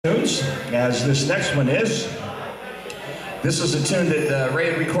Tunes, as this next one is. This is a tune that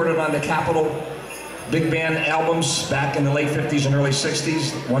Ray had recorded on the Capitol big band albums back in the late 50s and early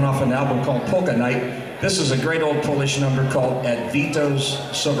 60s, one off an album called Polka Night. This is a great old Polish number called At Vito's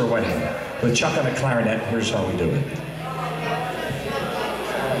Silver Wedding. With Chuck on the clarinet, here's how we do it.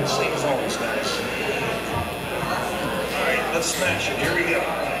 Same as always, guys. All right, let's smash it. Here we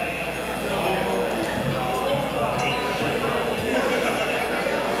go.